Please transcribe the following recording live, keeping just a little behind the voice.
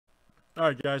All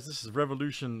right, guys, this is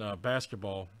Revolution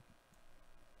basketball.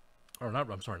 Or not,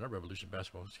 I'm sorry, not Revolution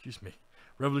basketball. Excuse me.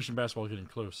 Revolution basketball getting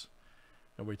close.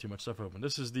 Got way too much stuff open.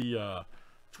 This is the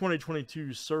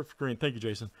 2022 Surf Green. Thank you,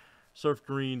 Jason. Surf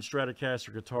Green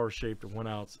Stratocaster guitar shaped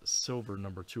 1-ounce silver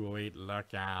number 208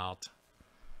 lockout.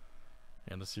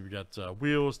 And let's see, we got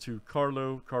wheels to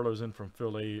Carlo. Carlo's in from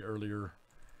Phil A earlier.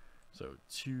 So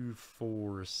 2,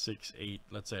 4, 6, 8.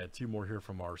 Let's add 2 more here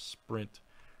from our sprint.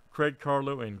 Craig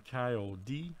Carlo and Kyle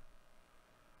D.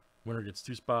 Winner gets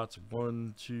 2 spots.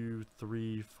 1, 2,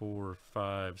 3, 4,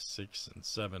 5, 6, and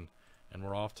 7. And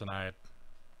we're off tonight.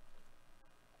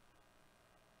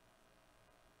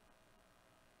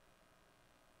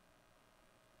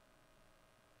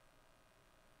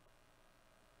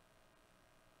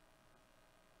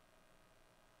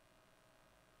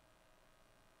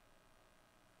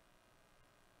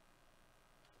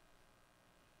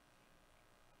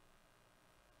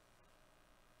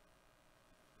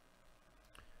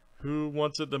 Who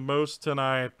wants it the most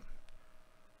tonight?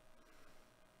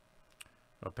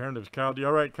 Apparently it was Kyle D.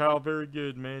 All right, Kyle, very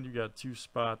good, man. You got 2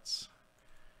 spots.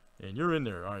 And you're in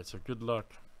there. All right, so good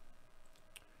luck.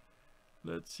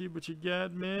 Let's see what you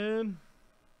got, man.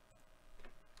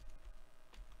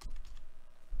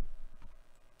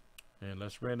 And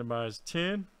let's randomize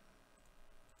 10.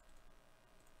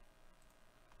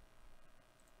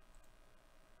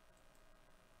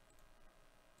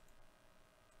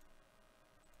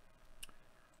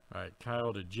 All right,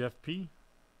 Kyle to Jeff P.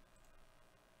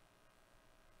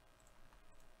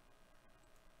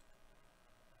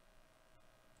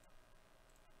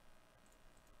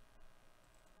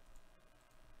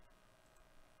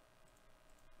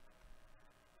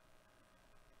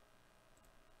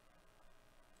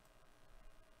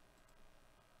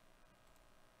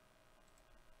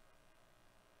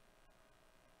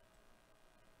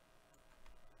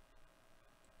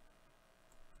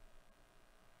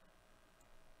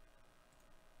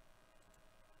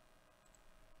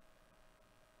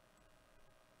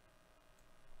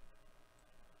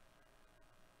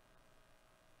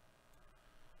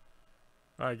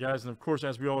 All right, guys, and of course,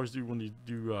 as we always do when you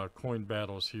do coin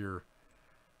battles here,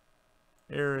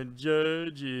 Aaron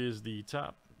Judge is the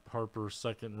top, Harper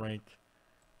second rank,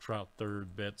 Trout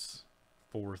third, Betts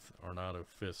fourth, Arnado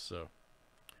fifth. So,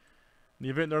 in the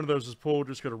event none of those is pulled,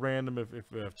 just go to random.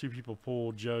 If 2 people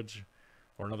pull, Judge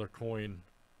or another coin,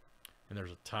 and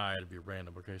there's a tie, it'd be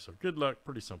random. Okay, so good luck.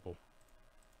 Pretty simple.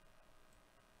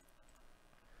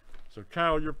 So,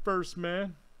 Kyle, you're first,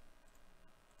 man.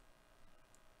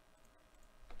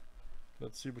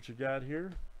 Let's see what you got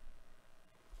here.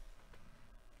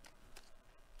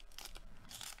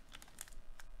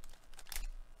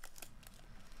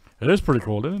 It is pretty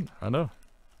cool, isn't it? I know.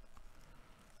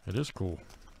 It is cool.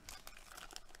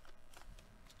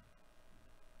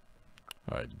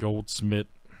 All right, Goldsmith.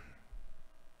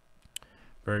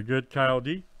 Very good, Kyle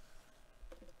D.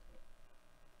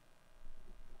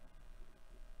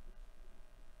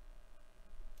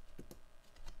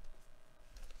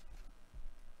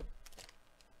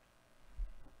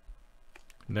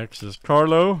 Next is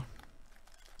Carlo.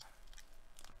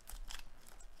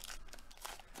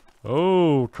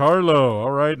 Oh, Carlo.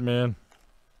 All right, man.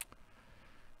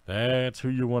 That's who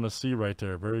you want to see right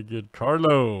there. Very good,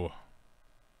 Carlo.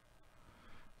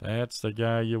 That's the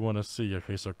guy you want to see.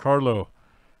 Okay, so Carlo,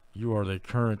 you are the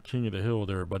current king of the hill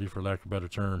there, buddy, for lack of a better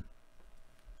term.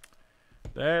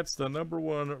 That's the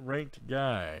 #1 ranked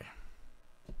guy.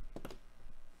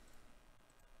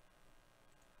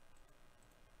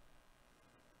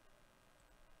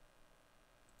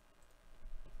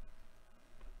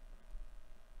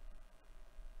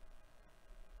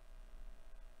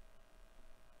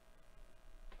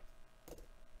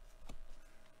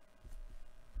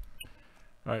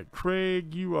 All right,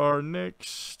 Craig, you are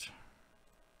next.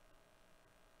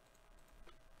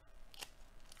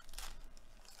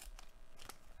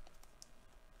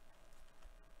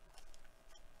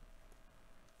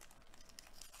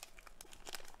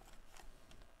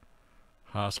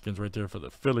 Hoskins right there for the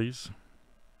Phillies.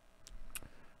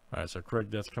 All right, so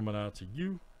Craig, that's coming out to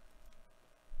you.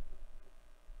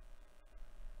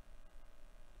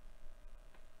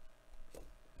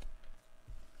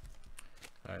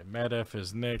 All right, Matt F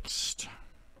is next.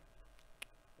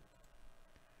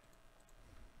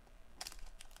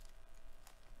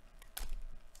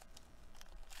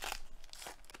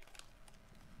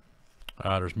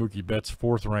 There's Mookie Betts,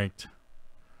 4th ranked.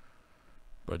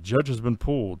 But Judge has been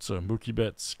pulled, so Mookie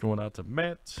Betts going out to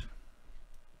Matt.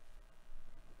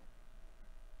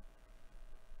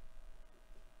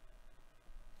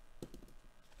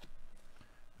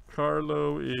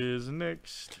 Carlo is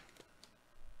next.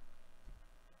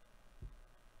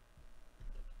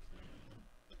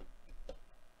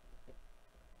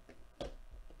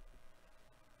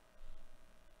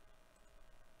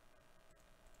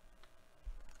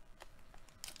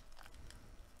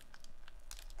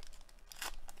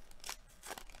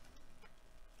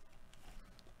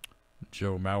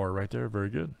 Joe Mauer right there. Very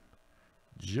good.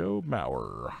 Joe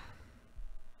Mauer.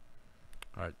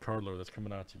 All right, Carlo, that's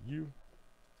coming out to you.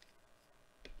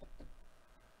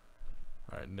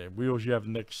 All right, and then wheels you have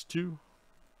next two.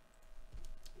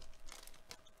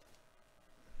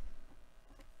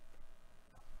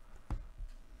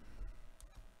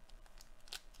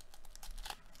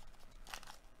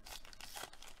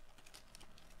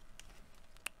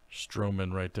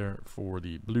 Stroman right there for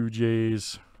the Blue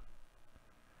Jays.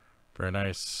 Very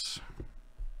nice.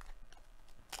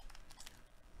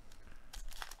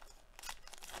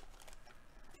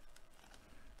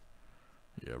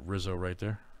 Yeah, Rizzo right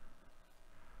there.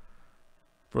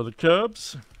 For the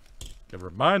Cubs. Gotta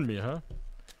remind me, huh?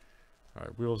 All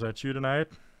right, wheels at you tonight.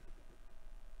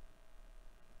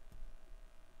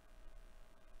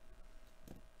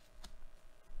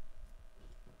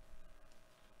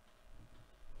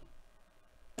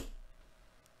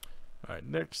 All right,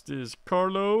 next is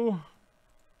Carlo.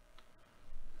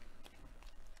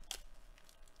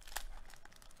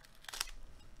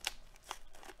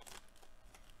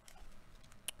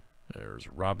 There's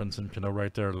Robinson Cano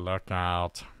right there. Look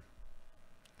out.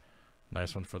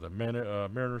 Nice one for the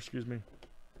Mariner, excuse me.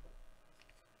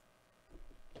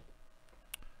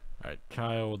 All right,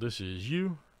 Kyle, this is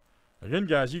you. Again,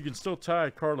 guys, you can still tie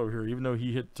Carlo here, even though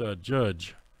he hit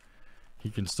Judge. He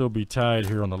can still be tied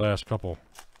here on the last couple.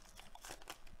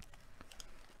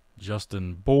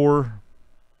 Justin Bohr.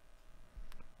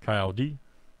 Kyle D.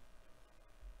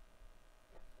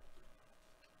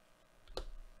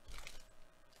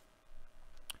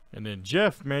 And then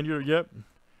Jeff, man, You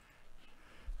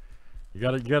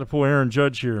gotta pull Aaron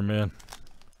Judge here, man,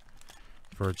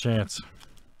 for a chance.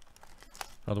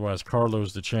 Otherwise,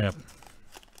 Carlo's the champ.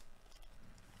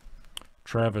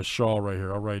 Travis Shaw right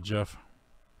here. All right, Jeff.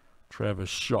 Travis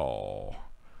Shaw.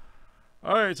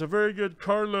 All right, it's a very good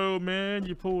Carlo, man.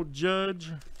 You pulled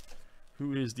Judge,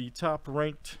 who is the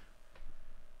top-ranked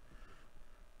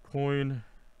coin.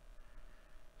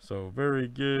 So very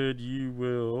good. You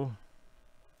will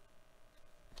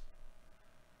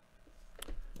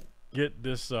get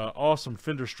this awesome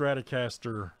Fender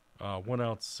Stratocaster 1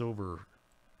 ounce silver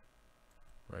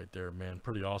right there, man.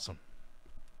 Pretty awesome.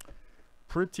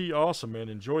 Pretty awesome, man.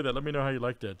 Enjoy that. Let me know how you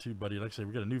like that too, buddy. Like I said,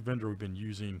 we got a new vendor we've been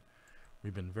using.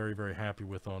 We've been very, very happy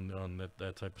with on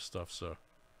that type of stuff. So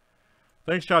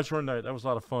thanks, guys, for tonight. That was a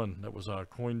lot of fun. That was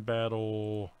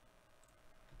COINBATTLE208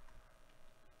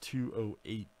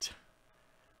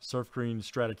 Surf Green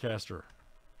Stratocaster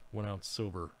 1 ounce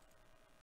silver.